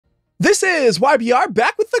This is WhyBeAre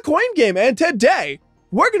back with the coin game, and today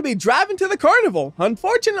we're going to be driving to the carnival.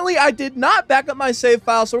 Unfortunately, I did not back up my save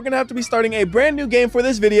file, so we're going to have to be starting a brand new game for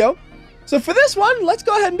this video. So for this one, let's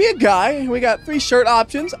go ahead and be a guy. We got 3 shirt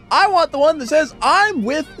options. I want the one that says I'm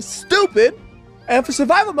with stupid. And for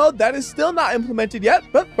survival mode, that is still not implemented yet,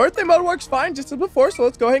 but birthday mode works fine just as before, so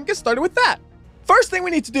let's go ahead and get started with that. First thing we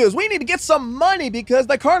need to do is we need to get some money because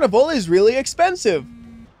the carnival is really expensive.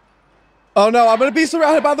 Oh no, I'm gonna be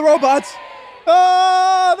surrounded by the robots.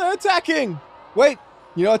 Oh, they're attacking. Wait,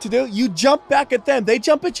 you know what to do? You jump back at them. They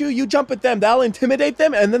jump at you, you jump at them. That'll intimidate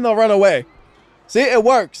them and then they'll run away. See, it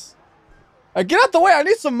works. Get out the way, I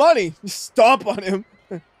need some money. Just stomp on him.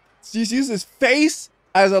 Just use his face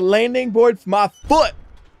as a landing board for my foot.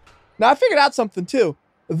 Now I figured out something too.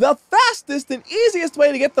 The fastest and easiest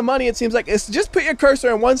way to get the money, it seems like, is to just put your cursor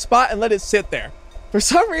in one spot and let it sit there. For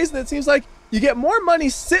some reason, it seems like you get more money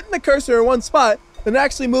sitting the cursor in one spot than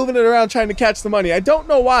actually moving it around trying to catch the money. I don't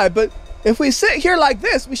know why, but if we sit here like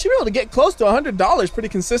this, we should be able to get close to $100 pretty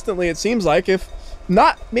consistently, it seems like. If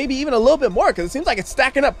not, maybe even a little bit more, because it seems like it's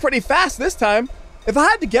stacking up pretty fast this time. If I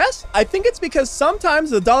had to guess, I think it's because sometimes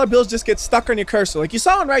the dollar bills just get stuck on your cursor. Like you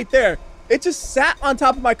saw one right there. It just sat on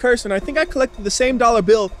top of my cursor, and I think I collected the same dollar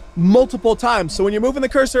bill multiple times. So when you're moving the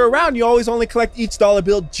cursor around, you always only collect each dollar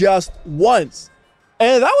bill just once.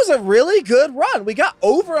 And that was a really good run. We got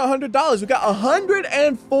over $100. We got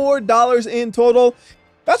 $104 in total.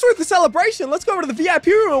 That's worth the celebration. Let's go over to the VIP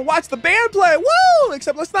room and watch the band play. Woo!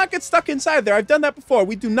 Except let's not get stuck inside there. I've done that before.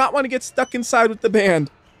 We do not want to get stuck inside with the band.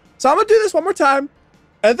 So I'm going to do this one more time.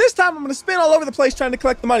 And this time I'm going to spin all over the place trying to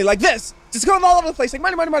collect the money like this. Just going all over the place like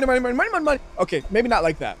money, money, money, money, money, money, money, money. Okay, maybe not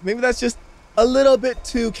like that. Maybe that's just a little bit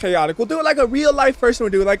too chaotic. We'll do it like a real life person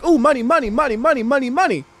would do it, like, oh, money, money, money, money, money,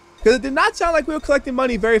 money. Because it did not sound like we were collecting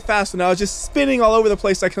money very fast when I was just spinning all over the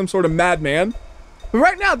place like some sort of madman. But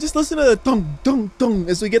right now, just listen to the dong, dong, dong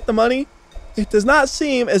as we get the money. It does not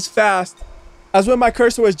seem as fast as when my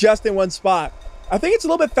cursor was just in one spot. I think it's a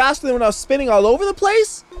little bit faster than when I was spinning all over the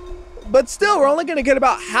place. But still, we're only going to get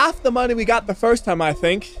about half the money we got the first time, I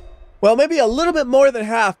think. Well, maybe a little bit more than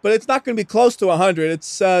half, but it's not going to be close to 100.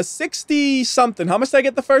 It's 60 something. How much did I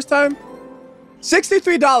get the first time?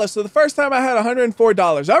 $63. So the first time I had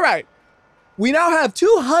 $104. All right. We now have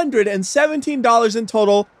 $217 in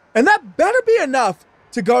total, and that better be enough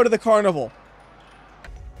to go to the carnival.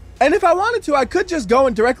 And if I wanted to, I could just go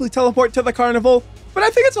and directly teleport to the carnival, but I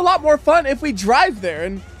think it's a lot more fun if we drive there.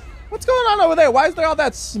 And what's going on over there? Why is there all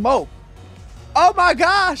that smoke? Oh my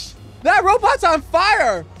gosh, that robot's on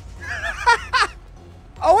fire.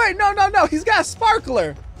 Oh wait, no, he's got a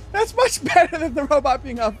sparkler. That's much better than the robot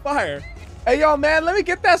being on fire. Hey, yo, man, let me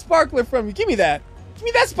get that sparkler from you. Give me that. Give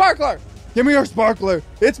me that sparkler. Give me your sparkler.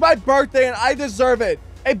 It's my birthday and I deserve it.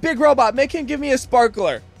 Hey, big robot, make him give me a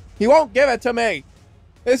sparkler. He won't give it to me.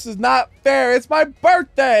 This is not fair. It's my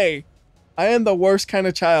birthday. I am the worst kind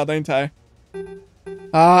of child, ain't I? All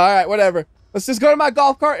right, whatever. Let's just go to my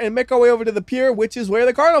golf cart and make our way over to the pier, which is where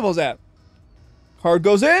the carnival's at. Card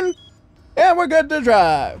goes in, and we're good to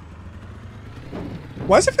drive.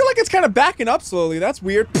 Why does it feel like it's kind of backing up slowly? That's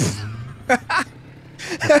weird. I'm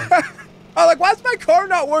like, why is my car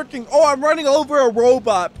not working? Oh, I'm running over a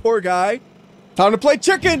robot. Poor guy. Time to play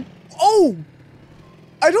chicken. Oh,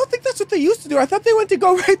 I don't think that's what they used to do. I thought they went to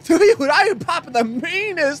go right through you, and I am popping the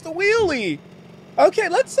meanest wheelie. Okay,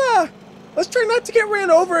 let's try not to get ran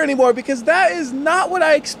over anymore because that is not what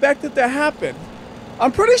I expected to happen.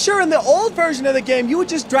 I'm pretty sure in the old version of the game, you would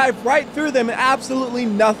just drive right through them and absolutely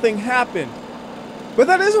nothing happened. But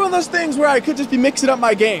that is one of those things where I could just be mixing up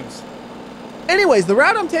my games. Anyways, the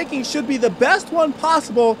route I'm taking should be the best one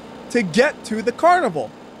possible to get to the carnival.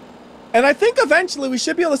 And I think eventually we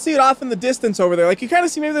should be able to see it off in the distance over there. Like you kind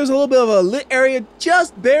of see maybe there's a little bit of a lit area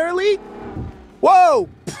just barely. Whoa!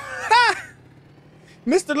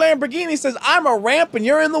 Mr. Lamborghini says, I'm a ramp and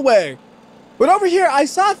you're in the way. But over here, I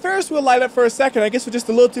saw a Ferris wheel light up for a second. I guess we're just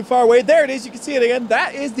a little too far away. There it is. You can see it again.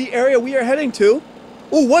 That is the area we are heading to.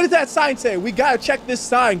 Ooh, what did that sign say? We got to check this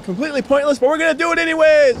sign. Completely pointless, but we're going to do it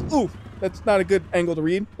anyways. Ooh, that's not a good angle to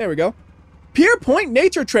read. There we go. Pier Point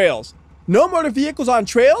Nature Trails. No motor vehicles on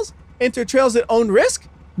trails. Enter trails at own risk.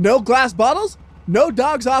 No glass bottles. No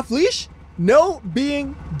dogs off leash. No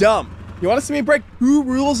being dumb. You want to see me break 2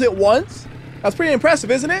 rules at once? That's pretty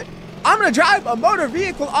impressive, isn't it? I'm going to drive a motor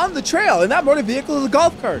vehicle on the trail, and that motor vehicle is a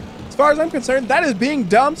golf cart. As far as I'm concerned, that is being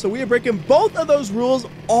dumb, so we are breaking both of those rules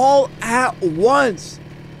all at once.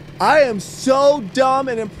 I am so dumb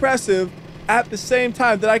and impressive at the same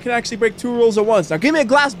time that I can actually break 2 rules at once. Now, give me a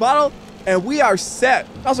glass bottle, and we are set.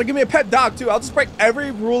 Also, give me a pet dog, too. I'll just break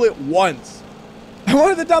every rule at once. And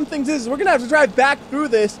one of the dumb things is we're going to have to drive back through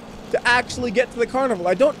this to actually get to the carnival.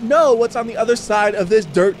 I don't know what's on the other side of this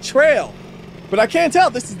dirt trail, but I can't tell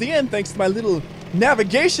this is the end thanks to my little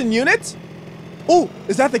navigation unit. Oh,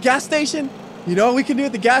 is that the gas station? You know what we can do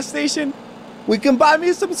at the gas station? We can buy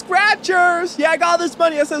me some scratchers. Yeah, I got all this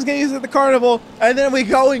money. I said I was gonna use it at the carnival, and then we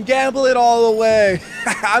go and gamble it all away.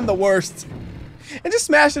 I'm the worst. And just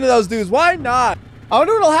smash into those dudes. Why not? I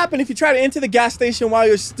wonder what'll happen if you try to enter the gas station while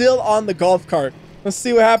you're still on the golf cart. Let's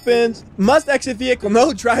see what happens. Must exit vehicle.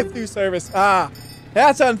 No drive-through service. Ah,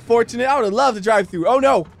 that's unfortunate. I would have loved to drive through. Oh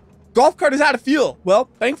no, golf cart is out of fuel. Well,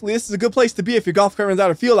 thankfully this is a good place to be if your golf cart runs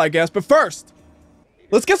out of fuel, I guess. But first,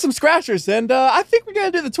 let's get some scratchers. And I think we're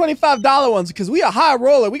gonna do the $25 ones because we a high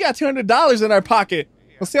roller. We got $200 in our pocket.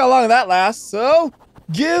 We'll see how long that lasts. So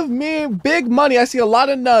give me big money. I see a lot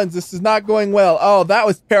of nuns. This is not going well. Oh, that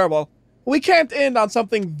was terrible. We can't end on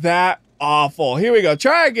something that awful. Here we go.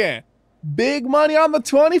 Try again. Big money on the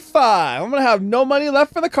 25. I'm gonna have no money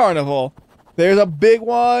left for the carnival. There's a big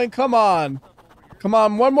one. Come on. Come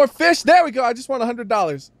on, one more fish. There we go. I just won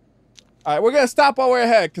 $100. All right, we're gonna stop while we're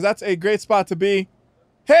ahead because that's a great spot to be.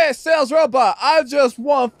 Hey, sales robot, I just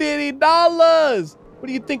won $50. What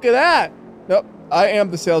do you think of that? Nope, I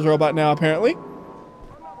am the sales robot now, apparently.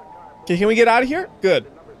 Okay, can we get out of here? Good.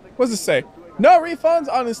 What does it say? No refunds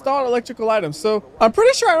on installed electrical items. So I'm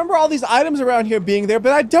pretty sure I remember all these items around here being there,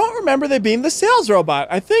 but I don't remember there being the sales robot.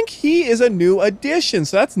 I think he is a new addition,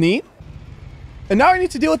 so that's neat. And now we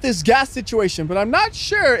need to deal with this gas situation, but I'm not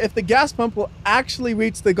sure if the gas pump will actually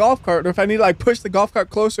reach the golf cart or if I need to like push the golf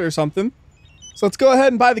cart closer or something. So let's go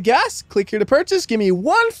ahead and buy the gas. Click here to purchase. Give me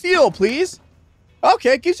 1 fuel, please.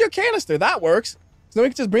 Okay, it gives you a canister. That works. So then we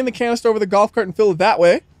can just bring the canister over the golf cart and fill it that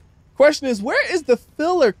way. Question is, where is the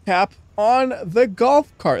filler cap on the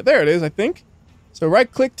golf cart? There it is, I think. So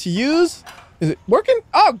right click to use. Is it working?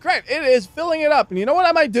 Oh, great. It is filling it up. And you know what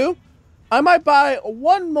I might do? I might buy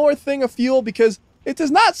one more thing of fuel because it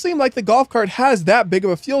does not seem like the golf cart has that big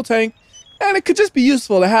of a fuel tank. And it could just be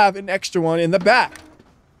useful to have an extra one in the back.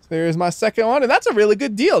 So there's my second one. And that's a really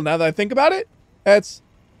good deal now that I think about it. That's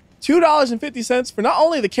 $2.50 for not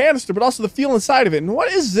only the canister, but also the fuel inside of it. And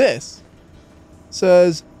what is this? It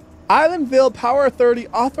says, Islandville Power Authority,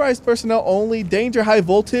 authorized personnel only, danger high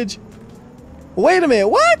voltage. Wait a minute,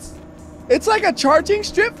 what? It's like a charging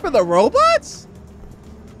strip for the robots?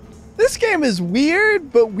 This game is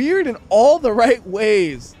weird, but weird in all the right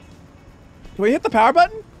ways. Can we hit the power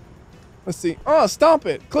button? Let's see. Oh, stomp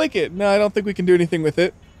it. Click it. No, I don't think we can do anything with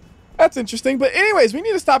it. That's interesting. But anyways, we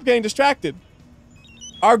need to stop getting distracted.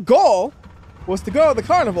 Our goal was to go to the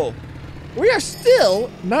carnival. We are still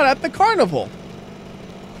not at the carnival.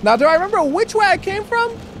 Now, do I remember which way I came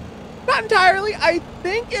from? Not entirely. I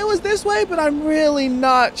think it was this way, but I'm really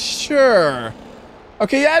not sure.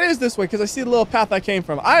 Okay, yeah, it is this way because I see the little path I came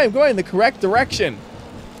from. I am going the correct direction.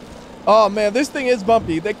 Oh, man, this thing is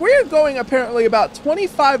bumpy. Like, we're going apparently about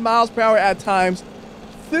 25 miles per hour at times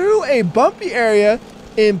through a bumpy area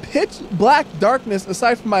in pitch black darkness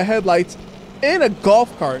aside from my headlights in a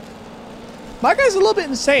golf cart. My guy's a little bit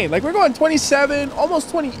insane. Like, we're going 27, almost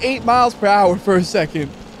 28 miles per hour for a second.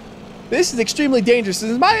 This is extremely dangerous.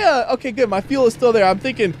 Is my, okay, good. My fuel is still there. I'm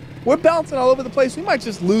thinking we're bouncing all over the place. We might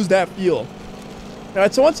just lose that fuel. All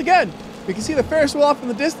right, so once again, we can see the Ferris wheel off in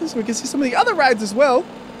the distance. We can see some of the other rides as well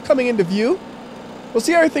coming into view. We'll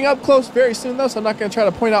see everything up close very soon, though, so I'm not going to try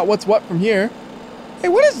to point out what's what from here. Hey,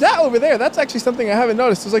 what is that over there? That's actually something I haven't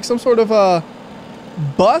noticed. There's like some sort of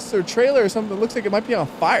bus or trailer or something that looks like it might be on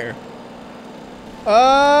fire.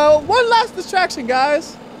 One last distraction,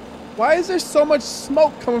 guys. Why is there so much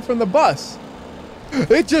smoke coming from the bus?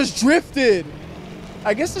 It just drifted.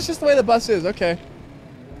 I guess it's just the way the bus is. Okay.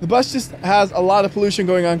 The bus just has a lot of pollution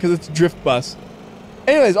going on because it's a drift bus.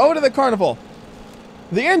 Anyways, over to the carnival.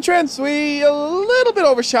 The entrance, we a little bit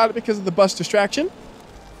overshot it because of the bus distraction.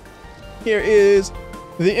 Here is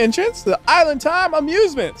the entrance, the Island Time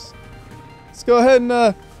Amusements. Let's go ahead and,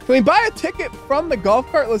 can we buy a ticket from the golf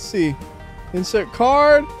cart? Let's see. Insert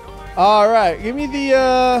card. All right, give me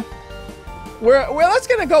the, we're let's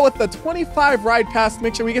gonna go with the 25 ride pass to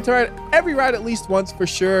make sure we get to ride every ride at least once for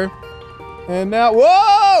sure. And now,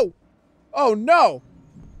 whoa! Oh no!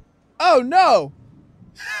 Oh no!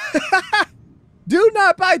 Do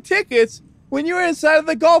not buy tickets when you're inside of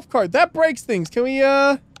the golf cart. That breaks things. Can we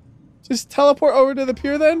just teleport over to the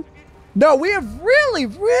pier then? No, we have really,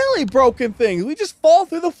 really broken things. We just fall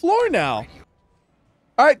through the floor now.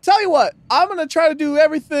 All right, tell you what. I'm going to try to do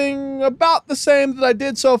everything about the same that I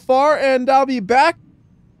did so far, and I'll be back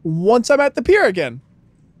once I'm at the pier again.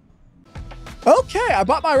 Okay, I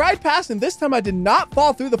bought my ride pass, and this time I did not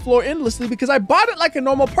fall through the floor endlessly because I bought it like a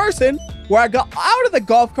normal person, where I got out of the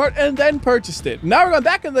golf cart and then purchased it. Now we're going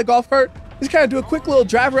back into the golf cart. Just kind of do a quick little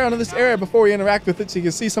drive around in this area before we interact with it so you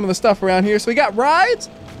can see some of the stuff around here. So we got rides,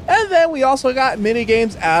 and then we also got mini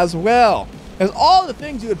games as well. There's all the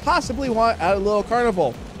things you would possibly want at a little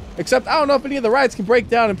carnival. Except I don't know if any of the rides can break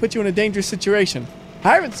down and put you in a dangerous situation. I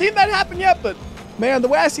haven't seen that happen yet, but man, the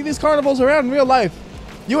way I see these carnivals around in real life,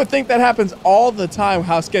 you would think that happens all the time,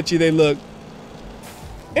 how sketchy they look.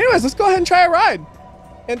 Anyways, let's go ahead and try a ride.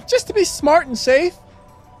 And just to be smart and safe,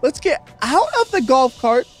 let's get out of the golf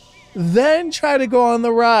cart, then try to go on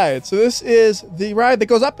the ride. So this is the ride that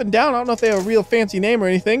goes up and down. I don't know if they have a real fancy name or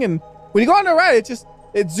anything. And when you go on the ride,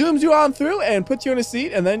 it zooms you on through and puts you in a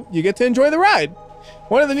seat, and then you get to enjoy the ride.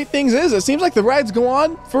 One of the neat things is it seems like the rides go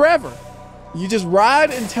on forever. You just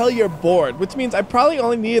ride until you're bored, which means I probably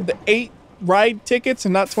only needed the 8 ride tickets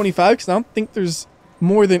and not 25, because I don't think there's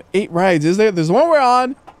more than 8 rides, is there? There's the one we're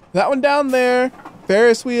on, that one down there,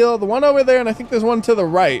 Ferris wheel, the one over there, and I think there's one to the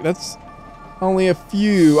right. That's only a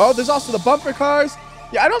few. Oh, there's also the bumper cars.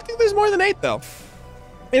 Yeah, I don't think there's more than 8 though.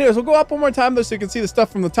 Anyways, we'll go up one more time though so you can see the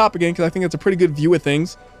stuff from the top again, because I think it's a pretty good view of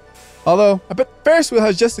things. Although, I bet Ferris wheel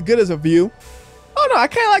has just as good as a view. Oh no, I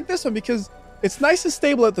kind of like this one because it's nice and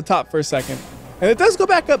stable at the top for a second. And it does go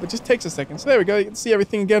back up, it just takes a second. So there we go, you can see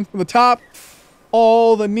everything again from the top.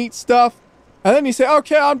 All the neat stuff. And then you say,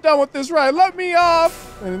 okay, I'm done with this ride, let me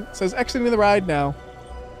off. And it says exiting the ride now.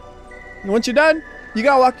 And once you're done, you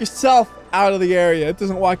gotta walk yourself out of the area. It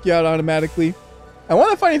doesn't walk you out automatically. And one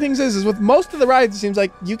of the funny things is with most of the rides, it seems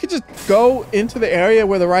like you could just go into the area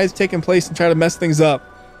where the ride's taking place and try to mess things up.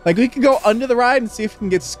 Like we could go under the ride and see if we can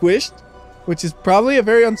get squished, which is probably a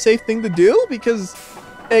very unsafe thing to do because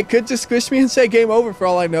it could just squish me and say game over for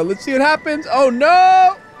all I know. Let's see what happens. Oh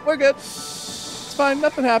no, we're good. It's fine,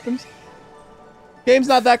 nothing happens. Game's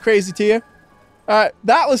not that crazy to you. All right,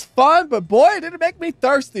 that was fun, but boy, did it make me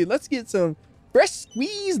thirsty. Let's get some fresh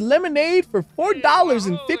squeezed lemonade for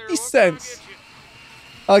 $4.50.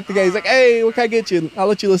 I like the guy. He's like, hey, what can I get you? I'll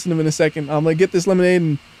let you listen to him in a second. I'm going to get this lemonade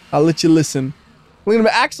and I'll let you listen. Look at him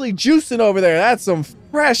actually juicing over there. That's some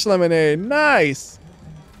fresh lemonade. Nice.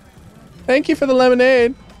 Thank you for the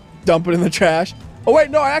lemonade. Dump it in the trash. Oh,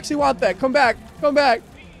 wait, no, I actually want that. Come back. Come back.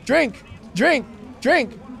 Drink. Drink.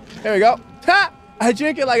 Drink. There we go. Ha! I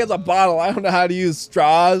drink it like it's a bottle. I don't know how to use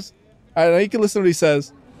straws. I don't know. You can listen to what he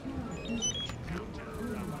says.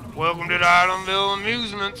 Welcome to the Islandville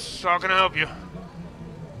Amusements. How can I help you?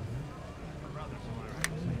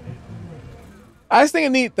 I just think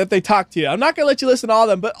it's neat that they talk to you. I'm not going to let you listen to all of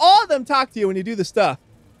them, but all of them talk to you when you do the stuff.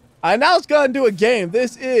 All right, now let's go ahead and do a game.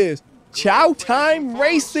 This is Chow Time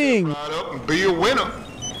Racing. Right up and be a winner.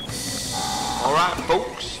 All right,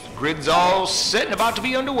 folks. Grid's all set and about to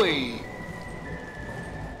be underway.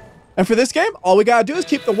 And for this game, all we got to do is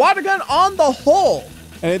keep the water gun on the hole.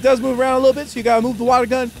 And it does move around a little bit, so you got to move the water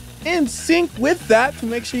gun in sync with that to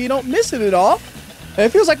make sure you don't miss it at all. And it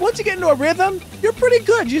feels like once you get into a rhythm, you're pretty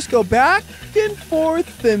good. You just go back and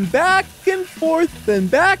forth and back and forth and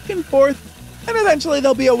back and forth. And eventually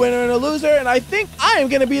there'll be a winner and a loser. And I think I am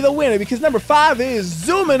going to be the winner because number 5 is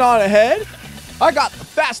zooming on ahead. I got the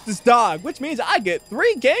fastest dog, which means I get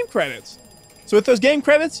 3 game credits. So with those game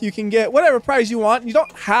credits, you can get whatever prize you want. You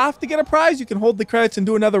don't have to get a prize. You can hold the credits and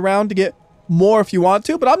do another round to get more if you want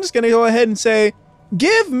to. But I'm just going to go ahead and say,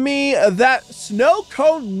 give me that snow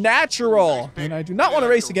cone natural. And I do not want to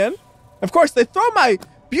race again. Of course, they throw my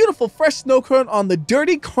beautiful fresh snow cone on the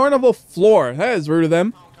dirty carnival floor. That is rude of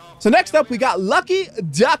them. So next up, we got Lucky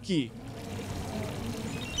Ducky.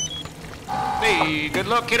 Hey, good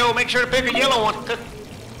luck, kiddo. Make sure to pick a yellow one.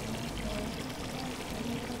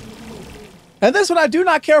 And this one I do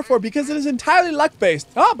not care for because it is entirely luck-based.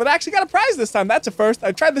 Oh, but I actually got a prize this time. That's a first.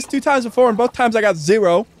 I tried this 2 times before, and both times I got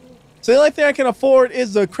 0. So the only thing I can afford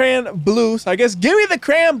is the crayon blue. So I guess give me the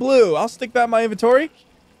crayon blue. I'll stick that in my inventory.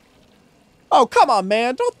 Oh, come on,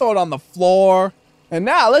 man. Don't throw it on the floor. And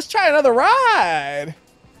now let's try another ride.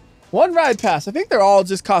 1 ride pass. I think they're all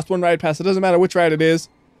just cost 1 ride pass. It doesn't matter which ride it is.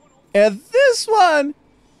 And this one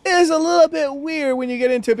is a little bit weird when you get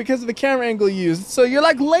into it because of the camera angle you use. So you're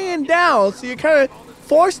like laying down. So you're kind of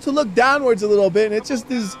forced to look downwards a little bit. And it just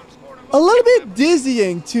is a little bit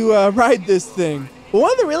dizzying to ride this thing. But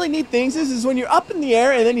one of the really neat things is when you're up in the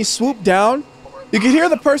air and then you swoop down, you can hear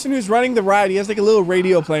the person who's running the ride. He has like a little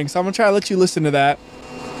radio playing. So I'm going to try to let you listen to that.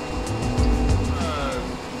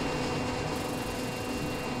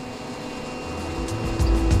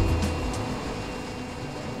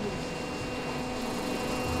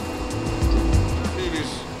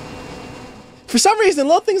 For some reason,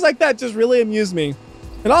 little things like that just really amuse me.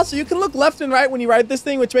 And also, you can look left and right when you ride this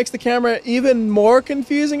thing, which makes the camera even more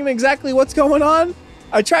confusing in exactly what's going on.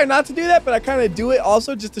 I try not to do that, but I kind of do it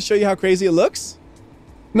also just to show you how crazy it looks.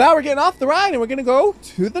 Now we're getting off the ride, and we're going to go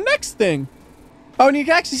to the next thing. Oh, and you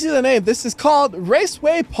can actually see the name. This is called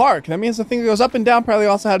Raceway Park. That means the thing that goes up and down probably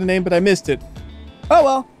also had a name, but I missed it. Oh,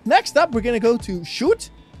 well. Next up, we're going to go to Shoot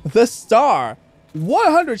the Star.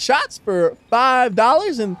 100 shots for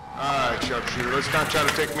 $5. And All right, sharpshooter. Let's not try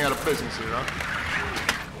to take me out of business here, huh?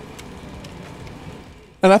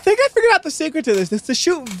 And I think I figured out the secret to this. It's to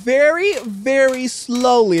shoot very, very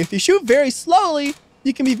slowly. If you shoot very slowly,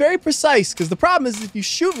 you can be very precise. Because the problem is if you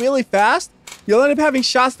shoot really fast, you'll end up having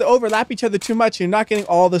shots that overlap each other too much. And you're not getting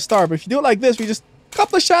all the star. But if you do it like this, we just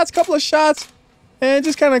couple of shots, and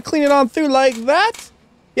just kind of clean it on through like that.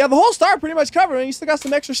 You have the whole star pretty much covered, and you still got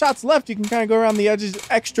some extra shots left. You can kind of go around the edges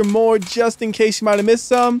extra more just in case you might have missed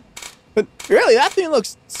some. But really, that thing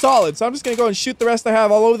looks solid. So I'm just going to go and shoot the rest I have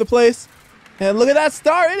all over the place. And look at that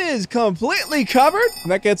star. It is completely covered.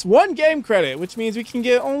 And that gets 1 game credit, which means we can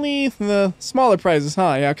get only the smaller prizes,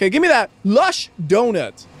 huh? Yeah, okay. Give me that Lush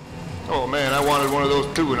Donut. Oh, man, I wanted one of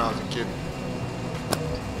those too when I was a kid.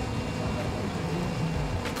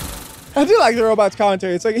 I do like the robot's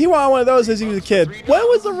commentary. It's like he wanted one of those as he was a kid. When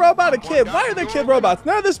was the robot a kid? Why are there kid robots?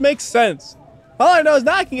 None of this makes sense. All I know is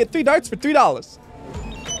now I can get 3 darts for $3.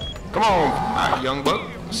 Come on, all right, young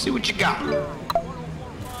buck. Let's see what you got.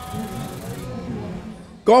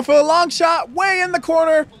 Going for the long shot, way in the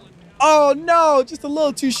corner. Oh no, just a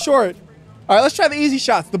little too short. All right, let's try the easy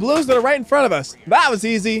shots. The blues that are right in front of us. That was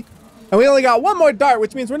easy. And we only got 1 more dart,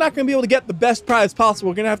 which means we're not going to be able to get the best prize possible.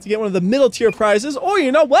 We're going to have to get one of the middle tier prizes. Or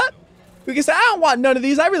you know what? We can say, I don't want none of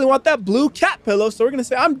these. I really want that blue cat pillow. So we're going to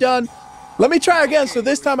say, I'm done. Let me try again. So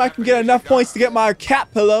this time I can get enough points to get my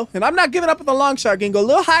cat pillow. And I'm not giving up with the long shot. Going to go a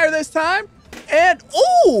little higher this time. And,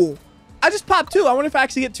 ooh, I just popped 2. I wonder if I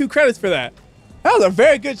actually get 2 credits for that. That was a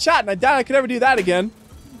very good shot. And I doubt I could ever do that again.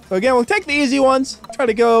 So again, we'll take the easy ones. Try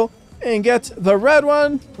to go and get the red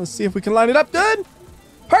one. Let's see if we can line it up good.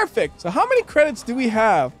 Perfect. So how many credits do we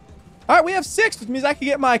have? All right, we have 6, which means I can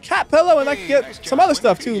get my cat pillow and I can get some other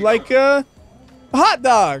stuff too, like a hot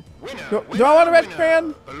dog. Do I want a red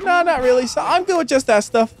crayon? No, not really. So I'm good with just that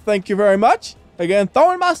stuff. Thank you very much. Again,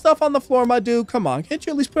 throwing my stuff on the floor, my dude. Come on, can't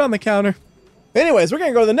you at least put it on the counter? Anyways, we're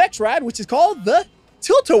going to go to the next ride, which is called the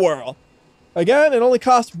Tilt-A-Whirl. Again, it only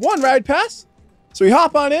costs 1 ride pass. So we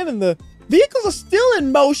hop on in and the vehicles are still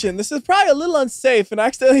in motion. This is probably a little unsafe and I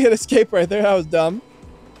accidentally hit escape right there. That was dumb.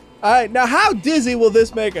 All right, now how dizzy will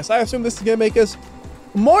this make us? I assume this is going to make us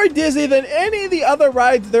more dizzy than any of the other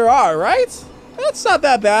rides there are, right? That's not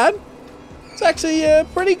that bad. It's actually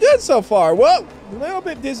pretty good so far. Whoa, a little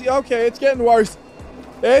bit dizzy. Okay, it's getting worse.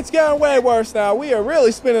 It's getting way worse now. We are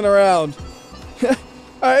really spinning around.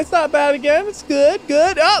 All right, it's not bad again. It's good,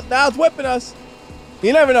 good. Oh, now it's whipping us.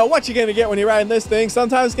 You never know what you're going to get when you're riding this thing.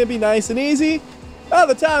 Sometimes it's going to be nice and easy.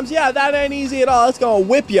 Other times, yeah, that ain't easy at all. It's going to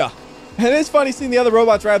whip you. And it's funny seeing the other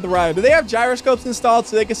robots ride the ride. Do they have gyroscopes installed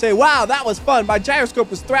so they can say, wow, that was fun. My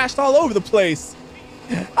gyroscope was thrashed all over the place.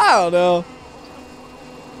 I don't know. All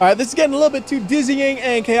right, this is getting a little bit too dizzying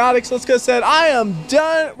and chaotic. So let's go ahead. I am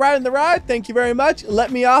done riding the ride. Thank you very much.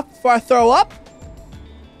 Let me off before I throw up.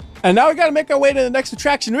 And now we got to make our way to the next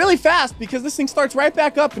attraction really fast because this thing starts right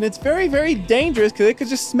back up and it's very, very dangerous because it could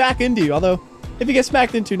just smack into you. Although if you get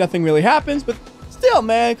smacked into, nothing really happens. But still,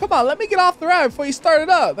 man, come on, let me get off the ride before you start it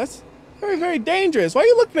up. That's very, very dangerous. Why are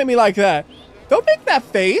you looking at me like that? Don't make that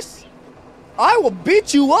face. I will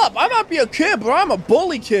beat you up. I might be a kid, but I'm a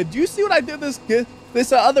bully kid. Do you see what I did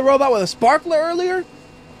this other robot with a sparkler earlier?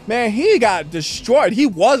 Man, he got destroyed. He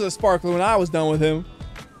was a sparkler when I was done with him.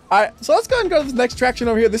 All right, so let's go ahead and go to this next attraction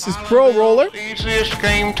over here. This is Pro Roller. Easiest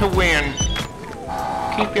game to win.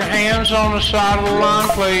 Keep your hands on the side of the line,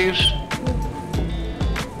 please.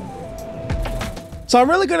 So I'm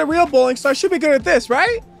really good at real bowling, so I should be good at this,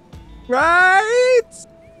 right? Right?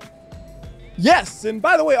 Yes, and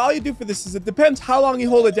by the way, all you do for this is it depends how long you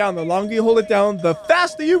hold it down. The longer you hold it down, the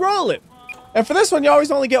faster you roll it. And for this one, you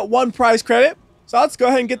always only get 1 prize credit. So let's go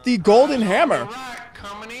ahead and get the golden hammer.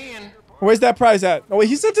 Where's that prize at? Oh, wait,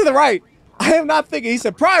 he said to the right. I am not thinking. He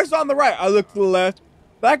said prize on the right. I look to the left.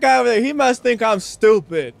 That guy over there, he must think I'm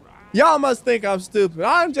stupid. Y'all must think I'm stupid.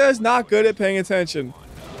 I'm just not good at paying attention.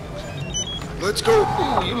 Let's go.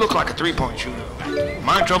 Ooh, you look like a 3-point shooter. Am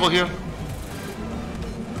I in trouble here?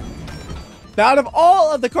 Now, out of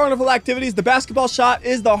all of the carnival activities, the basketball shot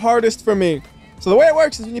is the hardest for me. So the way it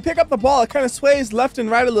works is when you pick up the ball, it kind of sways left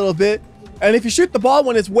and right a little bit. And if you shoot the ball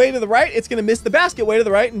when it's way to the right, it's going to miss the basket way to the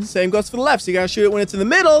right. And the same goes for the left. So you got to shoot it when it's in the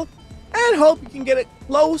middle and hope you can get it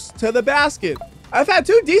close to the basket. I've had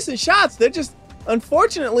 2 decent shots. They're just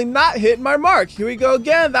Unfortunately, not hitting my mark. Here we go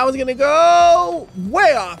again. That one's gonna go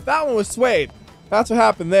way off. That one was swayed. That's what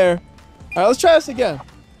happened there. All right, let's try this again.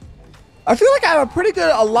 I feel like I have a pretty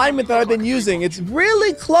good alignment that I've been using. It's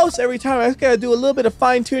really close every time. I just gotta do a little bit of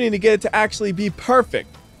fine tuning to get it to actually be perfect.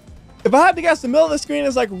 If I had to guess, the middle of the screen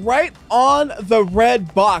is like right on the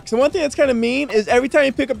red box. And one thing that's kind of mean is every time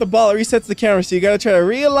you pick up the ball, it resets the camera. So you gotta try to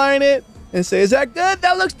realign it and say, is that good?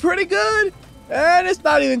 That looks pretty good. And it's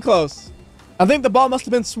not even close. I think the ball must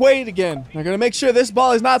have been swayed again. I'm gonna make sure this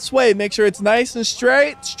ball is not swayed. Make sure it's nice and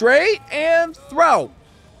straight, and throw.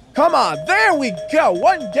 Come on, there we go.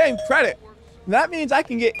 1 game credit. And that means I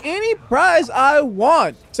can get any prize I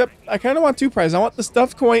want. Except I kind of want 2 prizes. I want the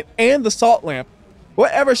stuffed coin and the salt lamp.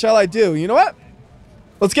 Whatever shall I do? You know what?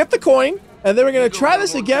 Let's get the coin, and then we're gonna try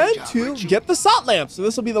this again to get the salt lamp. So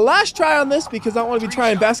this will be the last try on this because I don't want to be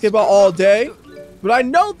trying basketball all day. But I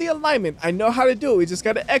know the alignment. I know how to do it. We just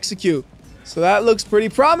gotta execute. So that looks pretty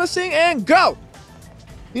promising, and go.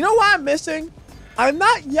 You know what I'm missing? I'm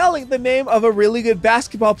not yelling the name of a really good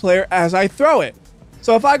basketball player as I throw it.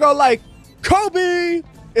 So if I go like, Kobe,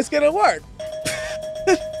 it's gonna work.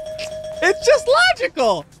 It's just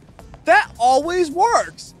logical. That always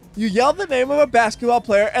works. You yell the name of a basketball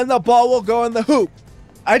player and the ball will go in the hoop.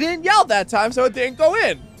 I didn't yell that time, so it didn't go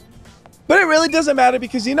in. But it really doesn't matter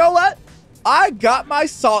because you know what? I got my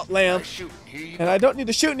salt lamp. And I don't need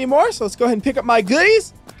to shoot anymore, so let's go ahead and pick up my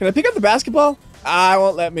goodies. Can I pick up the basketball? Ah, it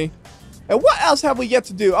won't let me. And what else have we yet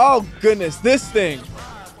to do? Oh, goodness, this thing.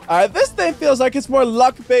 All right, this thing feels like it's more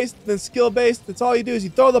luck-based than skill-based. That's all you do is you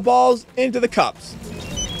throw the balls into the cups.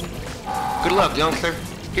 Good luck, youngster.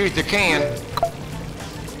 Here's the can.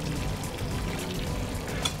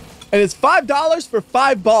 And it's $5 for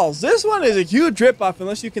 5 balls. This one is a huge rip-off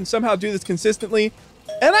unless you can somehow do this consistently.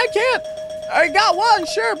 And I can't. I got one,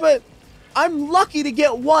 sure, but I'm lucky to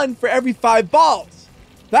get 1 for every 5 balls.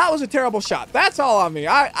 That was a terrible shot. That's all on me.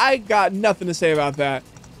 I got nothing to say about that.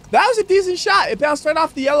 That was a decent shot. It bounced right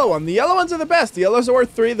off the yellow one. The yellow ones are the best. The yellows are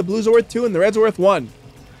worth 3, the blues are worth 2, and the reds are worth 1.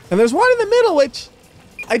 And there's one in the middle, which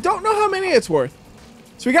I don't know how many it's worth.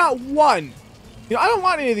 So we got 1. You know, I don't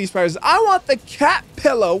want any of these prizes. I want the cat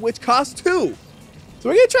pillow, which costs 2. So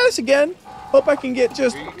we're going to try this again. Hope I can get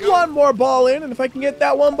just 1 more ball in. And if I can get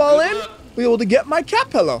that 1 ball in, we'll be able to get my cat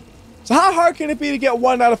pillow. So how hard can it be to get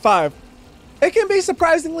 1 out of 5? It can be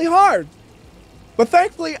surprisingly hard. But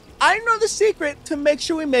thankfully, I know the secret to make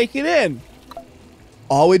sure we make it in.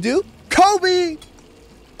 All we do, Kobe! Always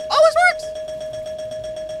works!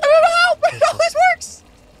 I don't know how, but it always works!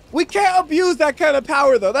 We can't abuse that kind of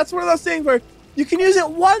power, though. That's one of those things where you can use it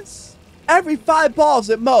once every 5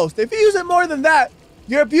 balls at most. If you use it more than that,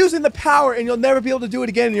 you're abusing the power and you'll never be able to do it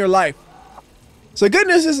again in your life. So the good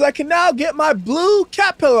news is I can now get my blue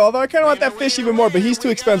cat pillow, although I kind of want that fish even more, but he's too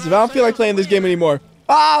expensive. I don't feel like playing this game anymore.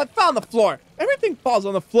 Ah, it fell on the floor. Everything falls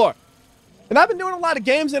on the floor. And I've been doing a lot of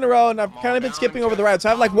games in a row, and I've kind of been skipping over the rides. So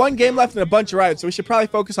I have like 1 game left and a bunch of rides, so we should probably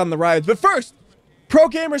focus on the rides. But first, pro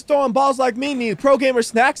gamers throwing balls like me need pro gamer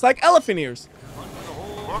snacks like elephant ears.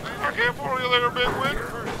 I can't follow you there, big win.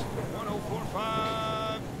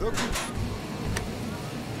 1045.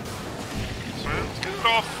 Let's get it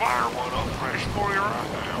off, fire one up fresh for you right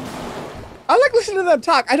now. I like listening to them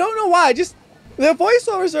talk. I don't know why. Just the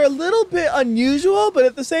voiceovers are a little bit unusual, but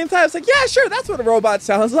at the same time, it's like, yeah, sure, that's what a robot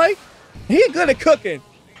sounds like. He's good at cooking.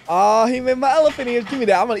 Oh, he made my elephant ears. Give me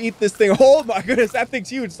that. I'm going to eat this thing. Oh, my goodness. That thing's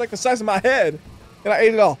huge. It's like the size of my head. And I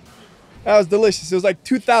ate it all. That was delicious. It was like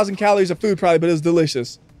 2,000 calories of food probably, but it was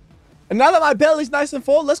delicious. And now that my belly's nice and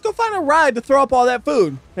full, let's go find a ride to throw up all that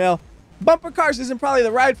food. Now, bumper cars isn't probably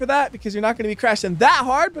the ride for that because you're not going to be crashing that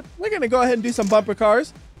hard, but we're going to go ahead and do some bumper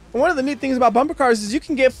cars. And one of the neat things about bumper cars is you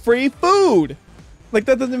can get free food. Like,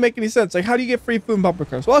 that doesn't make any sense. Like, how do you get free food in bumper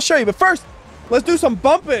cars? Well, I'll show you. But first, let's do some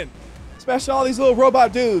bumping. Especially all these little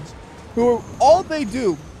robot dudes who are, all they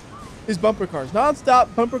do is bumper cars.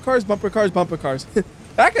 Non-stop bumper cars, bumper cars, bumper cars.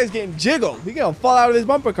 That guy's getting jiggled. He's going to fall out of his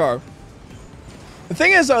bumper car. The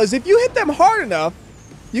thing is, though, is if you hit them hard enough,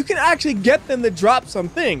 you can actually get them to drop some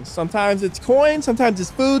things. Sometimes it's coins, sometimes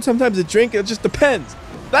it's food, sometimes it's drink. It just depends.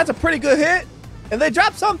 That's a pretty good hit. And they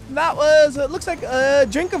dropped something that was, it looks like a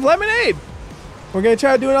drink of lemonade. We're going to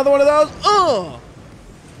try to do another one of those.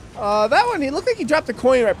 That one, he looked like he dropped a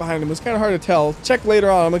coin right behind him. It was kind of hard to tell. Check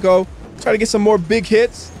later on. I'm going to go try to get some more big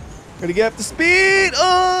hits. Going to get up to speed.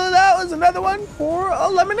 Oh, that was another one for a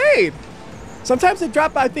lemonade. Sometimes they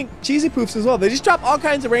drop, I think, cheesy poofs as well. They just drop all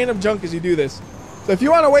kinds of random junk as you do this. So if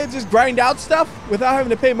you want a way to just grind out stuff without having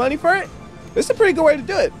to pay money for it, this is a pretty good way to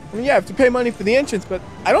do it. I mean, yeah, you have to pay money for the entrance, but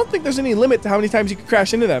I don't think there's any limit to how many times you can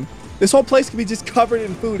crash into them. This whole place could be just covered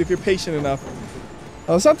in food if you're patient enough.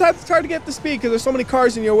 Sometimes it's hard to get the speed because there's so many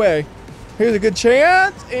cars in your way. Here's a good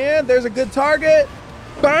chance, and there's a good target.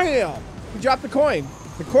 Bam! You drop the coin.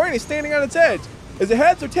 The coin is standing on its edge. Is it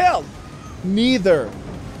heads or tails? Neither.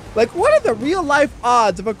 Like, what are the real life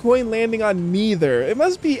odds of a coin landing on neither? It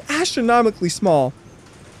must be astronomically small.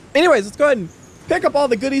 Anyways, let's go ahead and pick up all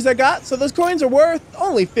the goodies I got. So those coins are worth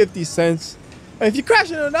only 50 cents. And if you crash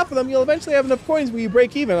into enough of them, you'll eventually have enough coins where you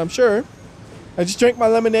break even, I'm sure. I just drank my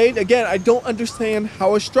lemonade. Again, I don't understand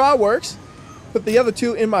how a straw works. Put the other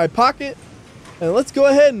two in my pocket. And let's go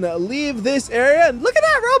ahead and leave this area. And look at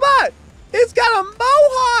that robot! It's got a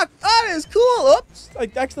mohawk! That is cool. Oops, I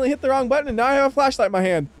accidentally hit the wrong button and now I have a flashlight in my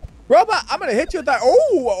hand. Robot, I'm gonna hit you with that.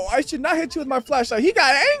 Oh, I should not hit you with my flashlight. He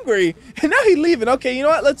got angry and now he's leaving. Okay, you know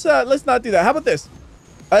what? Let's not do that. How about this?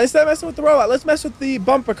 Instead of messing with the robot, let's mess with the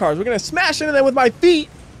bumper cars. We're gonna smash into them with my feet,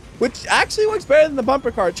 which actually works better than the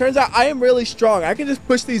bumper car. It turns out I am really strong. I can just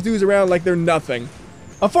push these dudes around like they're nothing.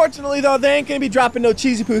 Unfortunately though, they ain't gonna be dropping no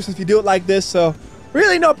cheesy poos if you do it like this, so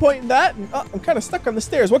really no point in that. And, oh, I'm kind of stuck on the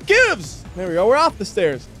stairs. What gives? There we go. We're off the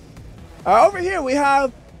stairs. Over here we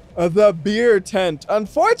have the beer tent.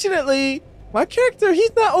 Unfortunately, my character,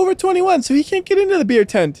 he's not over 21, so he can't get into the beer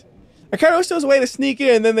tent. I kind of wish there was a way to sneak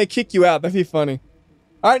in and then they kick you out. That'd be funny.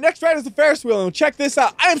 All right, next ride is the Ferris wheel, and check this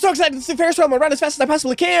out. I am so excited to see Ferris wheel. I'm gonna run as fast as I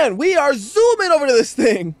possibly can. We are zooming over to this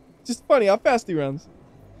thing. Just funny how fast he runs.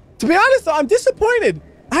 To be honest, though, I'm disappointed.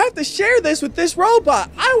 I have to share this with this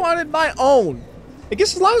robot. I wanted my own. I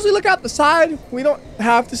guess as long as we look out the side, we don't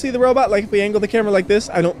have to see the robot. Like if we angle the camera like this,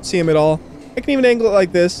 I don't see him at all. I can even angle it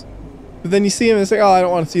like this. But then you see him and it's like, oh, I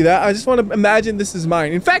don't want to see that. I just want to imagine this is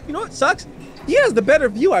mine. In fact, you know what sucks? He has the better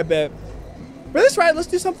view, I bet. For this ride, let's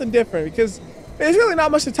do something different because there's really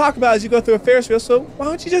not much to talk about as you go through a Ferris wheel. So why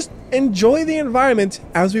don't you just enjoy the environment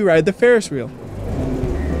as we ride the Ferris wheel?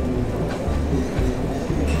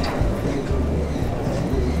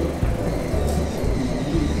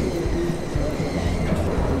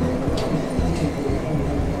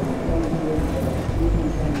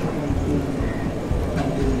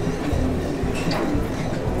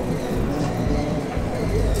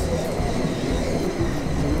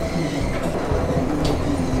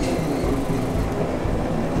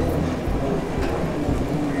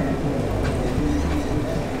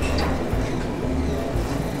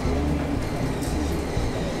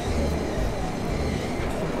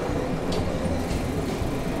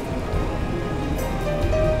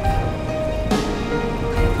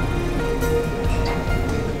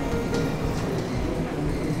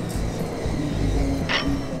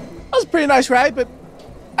 Pretty nice ride, but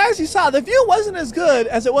as you saw, the view wasn't as good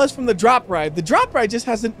as it was from the drop ride. The drop ride just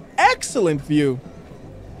has an excellent view.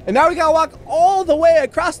 And now we gotta walk all the way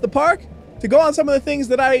across the park to go on some of the things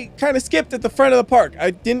that I kind of skipped at the front of the park.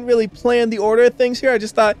 I didn't really plan the order of things here. I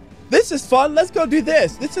just thought, this is fun, let's go do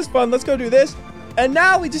this. This is fun, let's go do this. And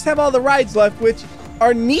now we just have all the rides left, which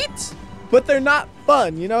are neat, but they're not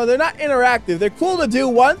fun. You know, they're not interactive. They're cool to do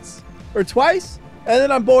once or twice, and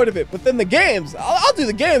then I'm bored of it. But then the games, I'll do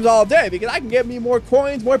the games all day because I can get me more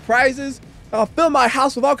coins, more prizes. I'll fill my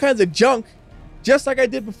house with all kinds of junk, just like I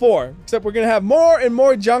did before. Except we're going to have more and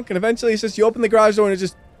more junk, and eventually it's just you open the garage door and it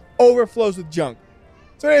just overflows with junk.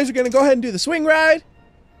 So anyways, we're going to go ahead and do the swing ride.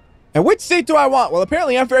 And which seat do I want? Well,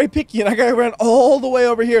 apparently I'm very picky, and I got to run all the way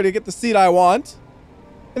over here to get the seat I want.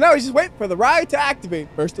 And now we just wait for the ride to activate.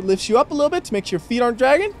 First, it lifts you up a little bit to make sure your feet aren't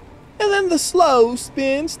dragging. And then the slow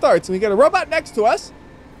spin starts. And we got a robot next to us.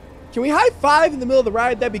 Can we high five in the middle of the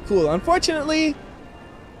ride? That'd be cool. Unfortunately,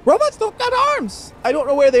 robots don't got arms. I don't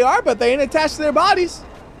know where they are, but they ain't attached to their bodies.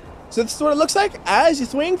 So this is what it looks like as you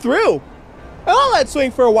swing through. And I'll let it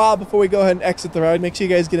swing for a while before we go ahead and exit the ride. Make sure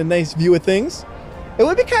you guys get a nice view of things. It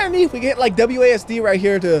would be kind of neat if we get like WASD right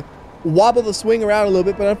here to wobble the swing around a little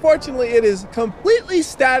bit, but unfortunately it is completely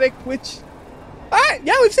static, which, all right,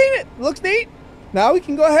 yeah, we've seen it. Looks neat. Now we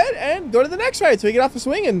can go ahead and go to the next ride. So we get off the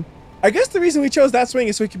swing, and I guess the reason we chose that swing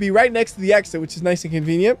is so we could be right next to the exit, which is nice and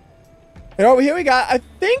convenient. And over here we got, I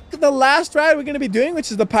think, the last ride we're going to be doing,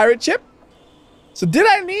 which is the pirate ship. So did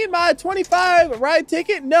I need my 25 ride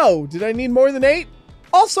ticket? No. Did I need more than 8?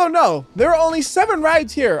 Also, no. There are only 7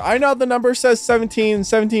 rides here. I know the number says 17.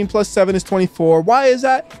 17 plus 7 is 24. Why is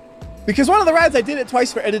that? Because one of the rides I did it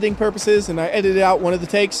twice for editing purposes, and I edited out one of the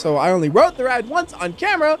takes, so I only wrote the ride once on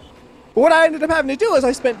camera. But what I ended up having to do is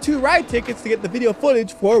I spent 2 ride tickets to get the video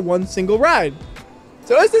footage for one single ride.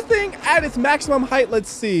 So is this thing at its maximum height? Let's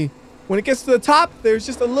see. When it gets to the top, there's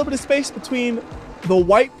just a little bit of space between the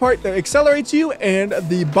white part that accelerates you and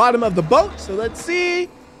the bottom of the boat. So let's see.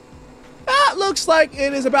 That looks like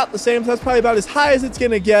it is about the same. So that's probably about as high as it's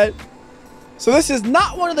going to get. So this is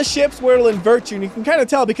not one of the ships where it'll invert you, and you can kind of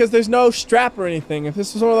tell because there's no strap or anything. If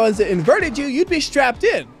this was one of the ones that inverted you, you'd be strapped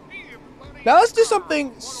in. Now let's do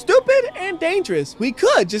something stupid and dangerous. We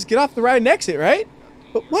could just get off the ride and exit, right?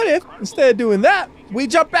 But what if, instead of doing that, we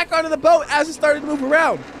jump back onto the boat as it started to move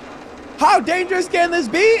around? How dangerous can this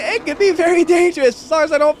be? It could be very dangerous as long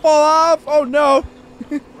as I don't fall off. Oh no.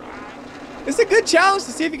 It's a good challenge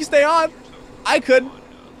to see if you can stay on. I couldn't.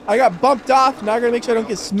 I got bumped off. Now I gotta make sure I don't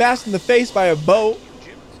get smashed in the face by a boat.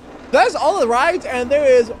 That's all the rides, and there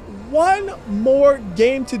is one more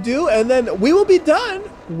game to do, and then we will be done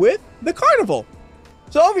with the carnival.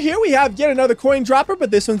 So over here we have yet another coin dropper, but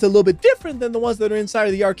this one's a little bit different than the ones that are inside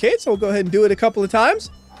of the arcade, so we'll go ahead and do it a couple of times.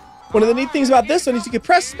 One of the neat things about this one is you can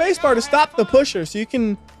press spacebar to stop the pusher, so you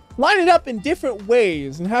can line it up in different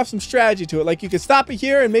ways and have some strategy to it. Like you could stop it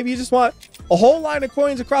here, and maybe you just want a whole line of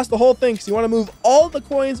coins across the whole thing because you want to move all the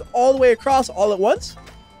coins all the way across all at once.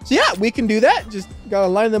 So yeah, we can do that. Just gotta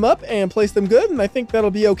line them up and place them good, and I think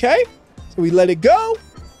that'll be okay. So we let it go.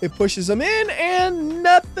 It pushes them in, and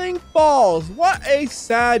nothing falls. What a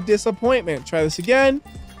sad disappointment. Try this again.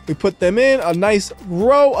 We put them in a nice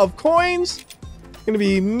row of coins. Gonna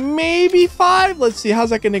be maybe 5. Let's see, how's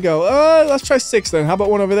that gonna go? Let's try 6 then. How about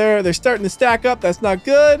one over there? They're starting to stack up. That's not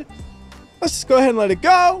good. Let's just go ahead and let it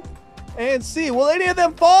go and see. Will any of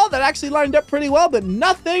them fall? That actually lined up pretty well, but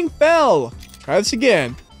nothing fell. Try this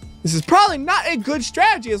again. This is probably not a good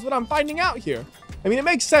strategy is what I'm finding out here. I mean, it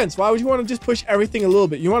makes sense. Why would you want to just push everything a little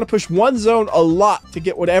bit? You want to push one zone a lot to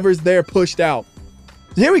get whatever's there pushed out.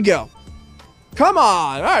 So here we go. Come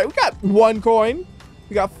on. All right, we got 1 coin.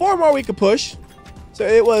 We got 4 more we could push. So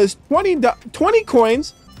it was 20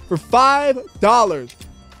 coins for $5.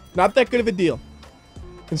 Not that good of a deal.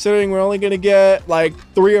 Considering we're only going to get like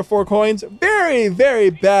 3 or 4 coins. Very,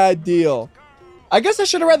 very bad deal. I guess I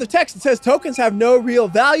should have read the text. It says tokens have no real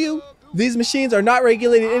value. These machines are not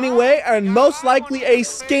regulated anyway and most likely a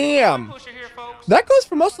scam. That goes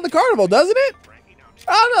for most of the carnival, doesn't it?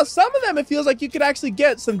 I don't know. Some of them, it feels like you could actually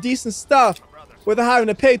get some decent stuff without having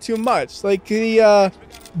to pay too much. Like the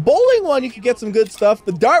bowling one, you could get some good stuff.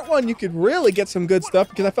 The dart one, you could really get some good stuff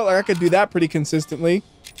because I felt like I could do that pretty consistently.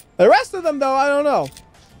 The rest of them, though, I don't know.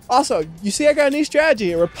 Also, you see I got a new strategy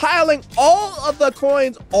here. We're piling all of the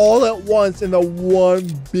coins all at once in the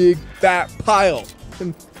one big fat pile.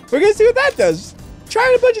 And we're going to see what that does.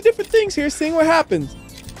 Trying a bunch of different things here, seeing what happens.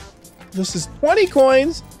 This is 20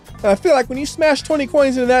 coins. And I feel like when you smash 20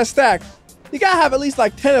 coins into that stack, you got to have at least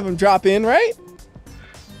like 10 of them drop in, right?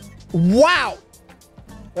 Wow.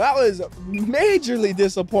 That was majorly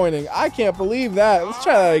disappointing. I can't believe that. Let's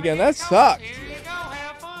try that again. That sucked.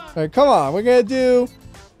 All right, come on. We're going to do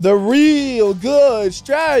the real good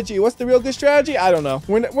strategy. What's the real good strategy? I don't know.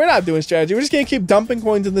 We're not doing strategy. We're just going to keep dumping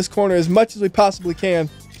coins in this corner as much as we possibly can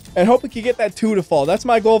and hope we can get that 2 to fall. That's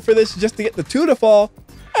my goal for this, just to get the 2 to fall,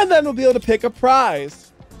 and then we'll be able to pick a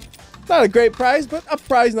prize. Not a great prize, but a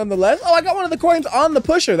prize nonetheless. Oh, I got one of the coins on the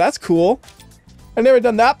pusher. That's cool. I've never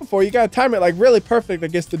done that before. You got to time it like really perfect, I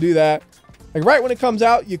guess, to do that. Like right when it comes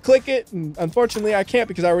out, you click it, and unfortunately I can't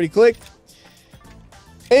because I already clicked.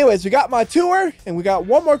 Anyways, we got my tour, and we got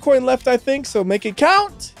 1 more coin left, I think, so make it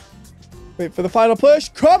count. Wait for the final push.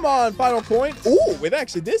 Come on, final coin. Ooh, it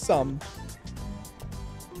actually did something.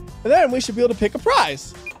 And then we should be able to pick a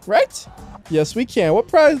prize, right? Yes, we can. What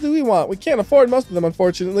prize do we want? We can't afford most of them,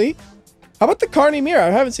 unfortunately. How about the CARNIVAL?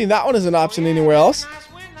 I haven't seen that one as an option anywhere else.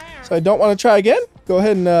 So I don't want to try again. Go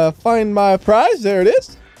ahead and find my prize. There it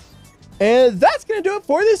is. And that's going to do it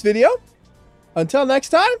for this video. Until next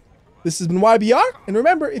time. This has been WhyBeAre, and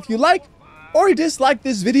remember, if you like or dislike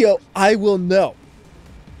this video, I will know.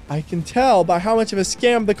 I can tell by how much of a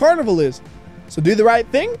scam the carnival is. So do the right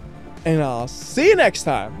thing, and I'll see you next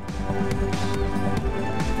time.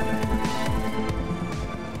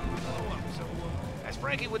 As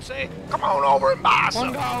Frankie would say, come on over and buy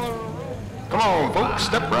some. $1 a roll. Come on, folks,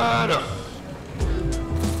 step right up.